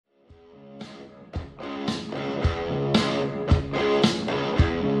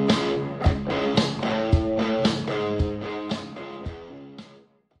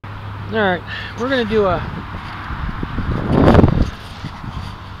Alright, we're going to do a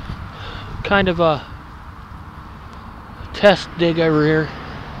kind of a test dig over here.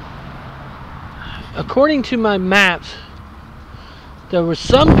 According to my maps, there was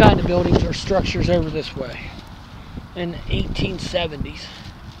some kind of buildings or structures over this way in the 1870s.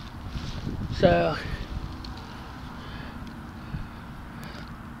 So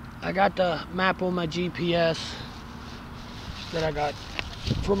I got the map on my GPS that I got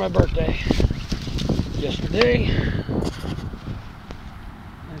for my birthday yesterday.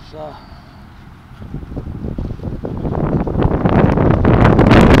 It's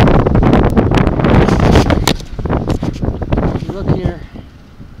if you look here,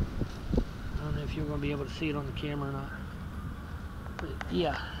 I don't know if you're going to be able to see it on the camera or not, but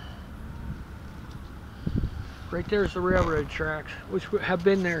yeah, right there's the railroad tracks, which have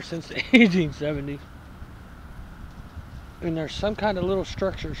been there since the 1870s. And there's some kind of little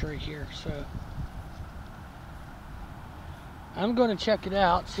structures right here, so I'm going to check it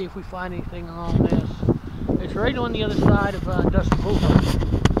out, see if we find anything along this. It's right on the other side of Industrial Boulevard.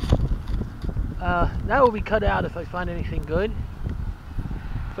 That will be cut out if I find anything good.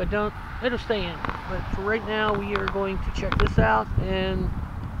 If I don't, it'll stay in. But for right now, we are going to check this out, and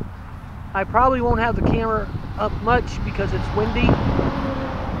I probably won't have the camera up much because it's windy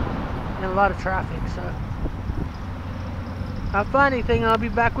and a lot of traffic. So if I find anything, I'll be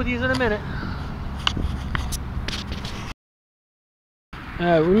back with you in a minute.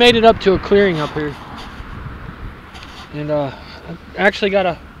 We made it up to a clearing up here, and I actually got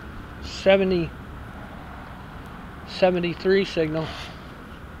a 73 signal,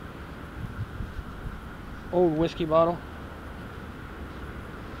 old whiskey bottle,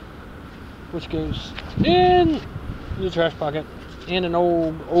 which goes in the trash pocket, and an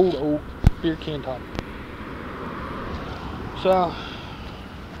old beer can top. So,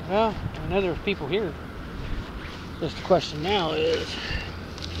 well, I know there's people here. Just the question now is,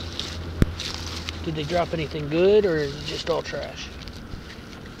 did they drop anything good, or is it just all trash?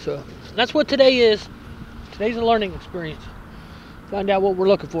 So that's what today is. Today's a learning experience. Find out what we're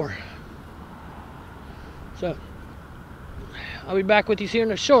looking for. So I'll be back with you here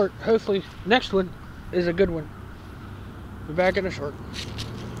in a short. Hopefully next one is a good one. Be back in a short.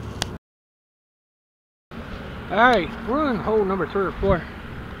 Alright, we're on hole number 3 or 4.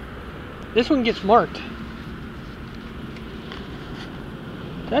 This one gets marked.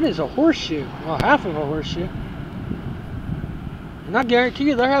 That is a horseshoe. Well, half of a horseshoe. And I guarantee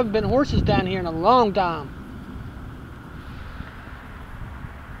you there haven't been horses down here in a long time.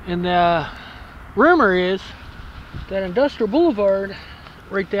 And the rumor is that Industrial Boulevard,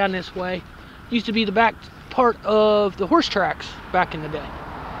 right down this way, used to be the back part of the horse tracks back in the day.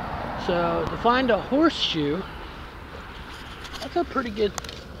 So to find a horseshoe, that's a pretty good,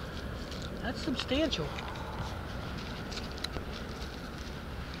 that's substantial.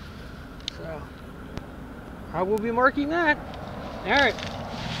 So I will be marking that. Alright,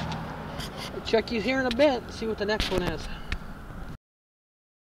 I'll check you here in a bit and see what the next one is.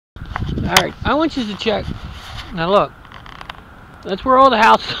 Alright, I want you to check. Now look, that's where all the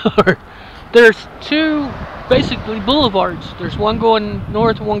houses are. There's 2 basically boulevards. There's one going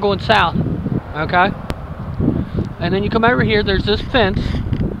north and one going south. Okay? And then you come over here, there's this fence.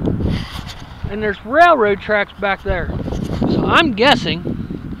 And there's railroad tracks back there. So I'm guessing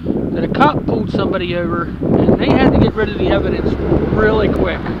that a cop pulled somebody over and they had to get rid of the evidence really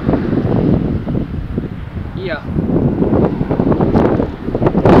quick. Yeah.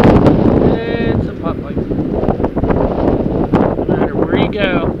 And some pop pipe. No matter where you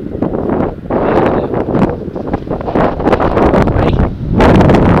go.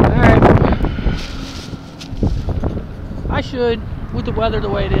 Alright. I should, with the weather the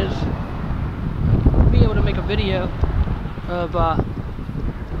way it is, be able to make a video of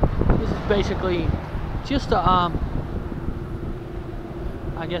this is basically just a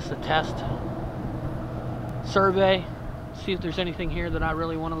I guess a test survey, see if there's anything here that I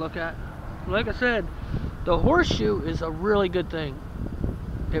really want to look at. Like I said, the horseshoe is a really good thing.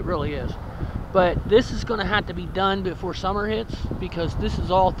 It really is. But this is going to have to be done before summer hits, because this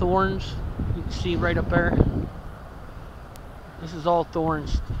is all thorns. You can see right up there. This is all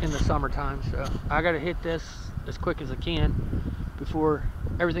thorns in the summertime, so I got to hit this as quick as I can before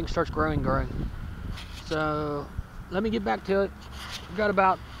everything starts growing. So let me get back to it. We've got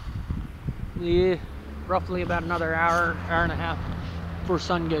about roughly about another hour and a half before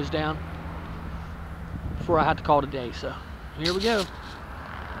sun goes down, before I have to call it a day. So here we go.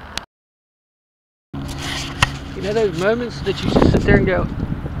 You know those moments that you just sit there and go,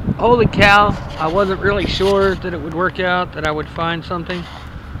 holy cow, I wasn't really sure that it would work out, that I would find something.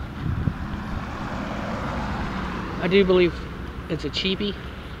 I do believe it's a cheapie,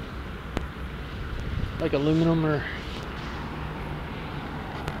 like aluminum or.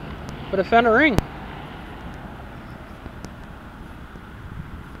 But I found a ring.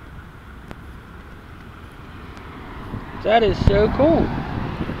 That is so cool.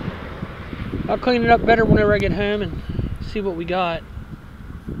 I'll clean it up better whenever I get home and see what we got.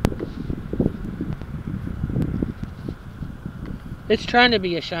 It's trying to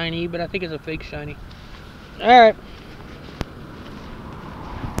be a shiny, but I think it's a fake shiny. Alright.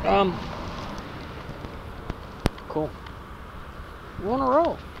 Cool. We're on a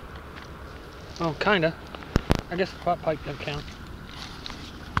roll. Oh, kinda. I guess the pot pipe don't count.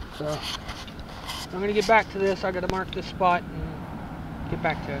 So, I'm gonna get back to this. I gotta mark this spot and get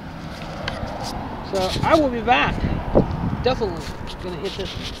back to it. So, I will be back. Definitely gonna hit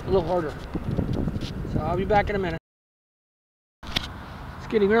this a little harder. So, I'll be back in a minute. It's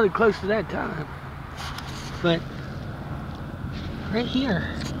getting really close to that time. But, right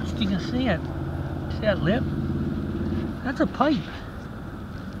here, you can see it. See that lip? That's a pipe.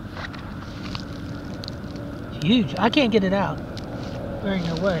 It's huge. I can't get it out. There ain't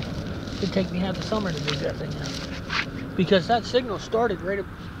no way. It'd take me half the summer to dig that thing out. Because that signal started right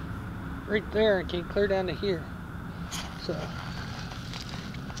there and came clear down to here. So,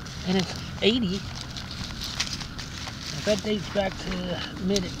 and it's 80. If that dates back to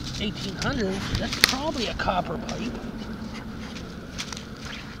mid 1800s, that's probably a copper pipe.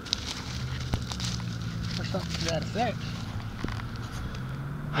 Or something to that effect.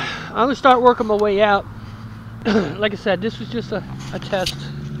 I'm going to start working my way out. Like I said, this was just a test.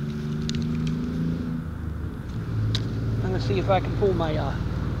 I'm going to see if I can pull my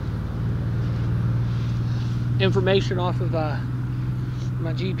information off of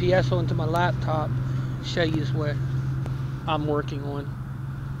my GPS onto my laptop. Show you what I'm working on.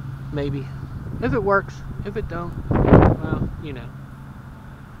 Maybe. If it works. If it don't, well, you know.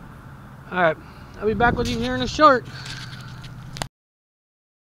 Alright. I'll be back with you here in a short.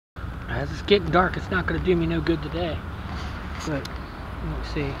 As it's getting dark, it's not going to do me no good today. But, let's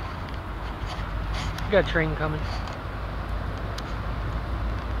see. We got a train coming.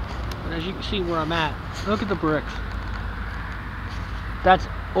 But as you can see where I'm at, look at the bricks. That's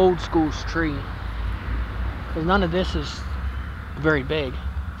old school's tree. Because none of this is very big.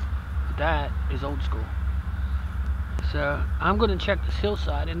 That is old school. So, I'm going to check this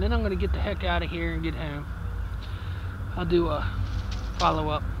hillside, and then I'm going to get the heck out of here and get home. I'll do a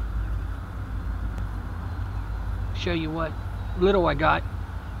follow-up. Show you what little I got.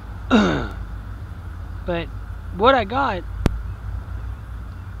 But what I got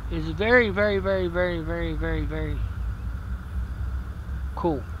is very, very, very, very, very, very, very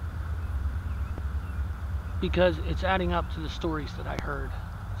cool. Because it's adding up to the stories that I heard.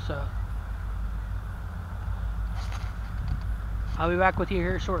 So, I'll be back with you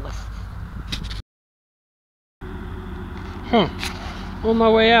here shortly. On my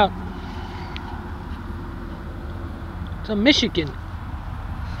way out. It's a Michigan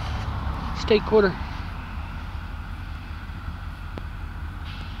state quarter.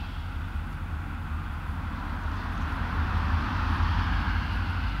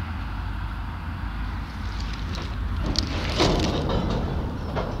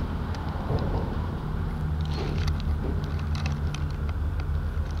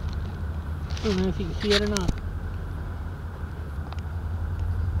 I don't know if you can see it or not.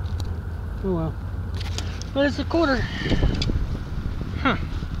 Oh well. But it's a quarter. Huh.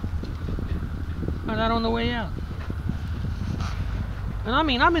 I'm not on the way out. And I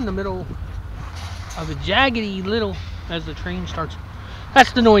mean, I'm in the middle of a jaggedy little, as the train starts.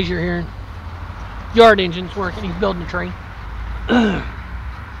 That's the noise you're hearing. Yard engine's working. He's building a train.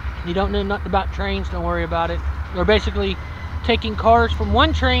 You don't know nothing about trains, don't worry about it. They're basically taking cars from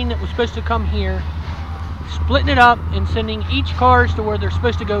one train that was supposed to come here, splitting it up and sending each cars to where they're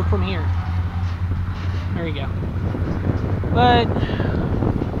supposed to go from here. There you go. But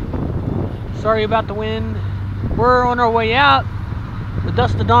sorry about the wind. We're on our way out. The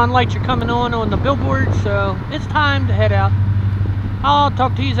dusk of dawn lights are coming on the billboard, so it's time to head out. I'll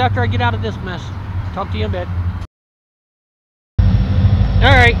talk to you after I get out of this mess. Talk to you in bed.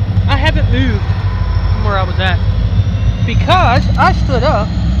 Alright, I haven't moved from where I was at because I stood up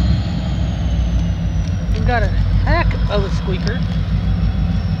and got a heck of a squeaker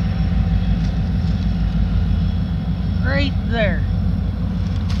right there.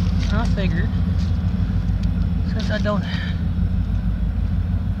 I figured, since I don't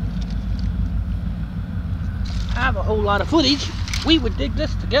have a whole lot of footage, we would dig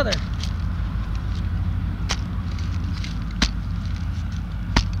this together.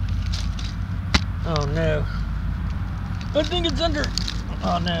 Oh no. I think it's under.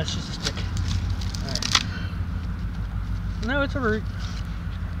 Oh no, it's just a stick. Alright. No, it's a root.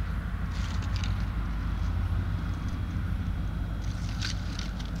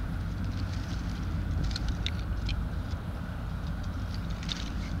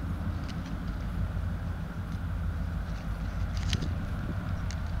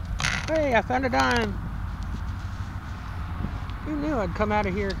 Hey, I found a dime. Who knew I'd come out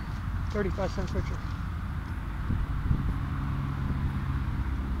of here 35 cents richer?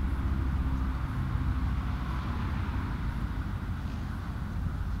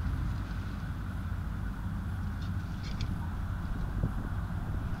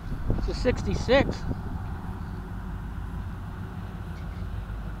 It's a 66.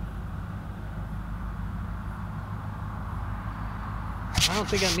 I don't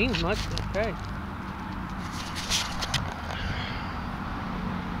think that means much, but okay.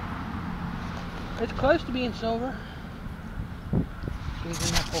 It's close to being silver. Squeeze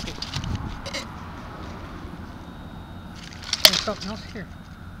in that pocket. There's something else here.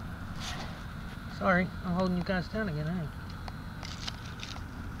 Sorry, I'm holding you guys down again, ain't I?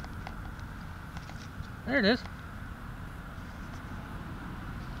 There it is.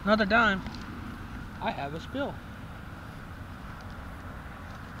 Another dime. I have a spill.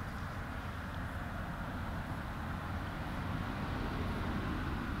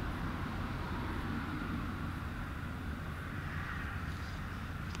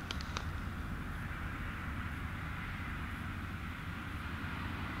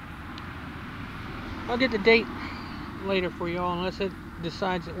 I'll get the date later for y'all unless it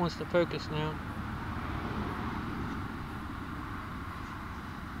decides it wants to focus now.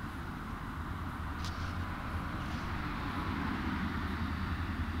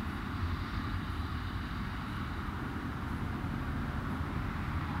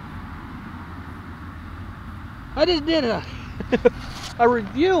 I just did a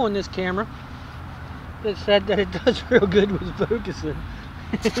review on this camera that said that it does real good with focusing.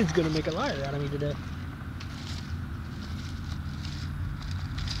 It's gonna make a liar out of me today.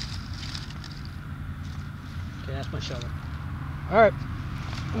 Okay, that's my shovel. Alright,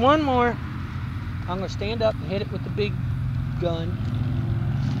 one more. I'm gonna stand up and hit it with the big gun.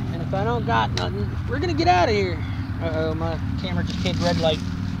 And if I don't got nothing, we're gonna get out of here. Uh-oh, my camera just hit red light.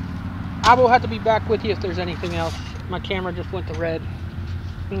 I will have to be back with you if there's anything else. My camera just went to red.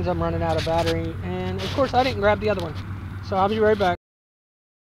 Means I'm running out of battery. And of course I didn't grab the other one. So I'll be right back.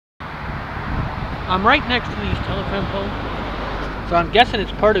 I'm right next to these telephone poles. So I'm guessing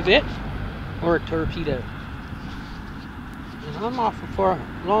it's part of it or a torpedo. And I'm off a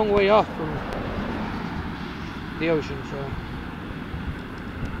long way off from the ocean, so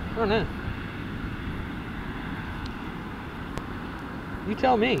I don't know. You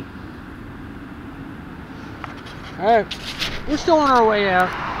tell me. Alright, we're still on our way out.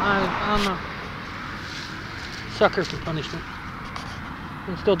 I'm a sucker for punishment.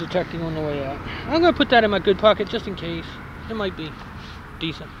 I'm still detecting on the way out. I'm going to put that in my good pocket just in case. It might be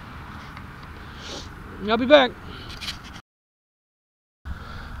decent. I'll be back.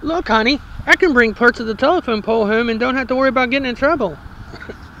 Look, honey, I can bring parts of the telephone pole home and don't have to worry about getting in trouble.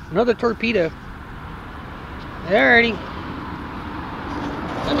 Another torpedo. Alrighty.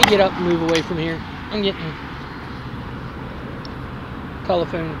 Let me get up and move away from here. I'm getting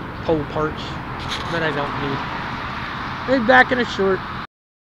telephone pole parts that I don't need. Head back in a short.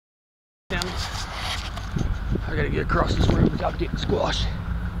 I gotta get across this room without getting squashed.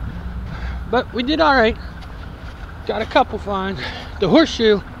 But we did alright. Got a couple finds. The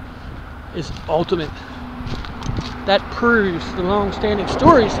horseshoe is ultimate. That proves the long-standing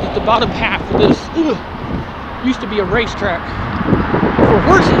stories that the bottom half of this used to be a racetrack for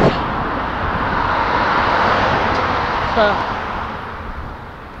horses. So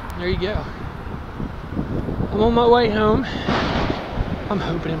there you go. I'm on my way home. I'm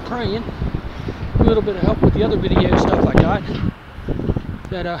hoping and praying. A little bit of help with the other video stuff I got.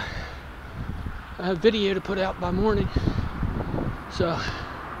 That I have video to put out by morning. So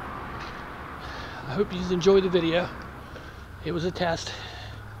I hope you enjoy the video. It was a test.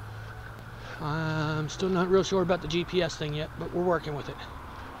 I'm still not real sure about the GPS thing yet, but we're working with it.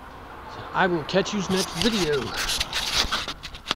 So I will catch you next video.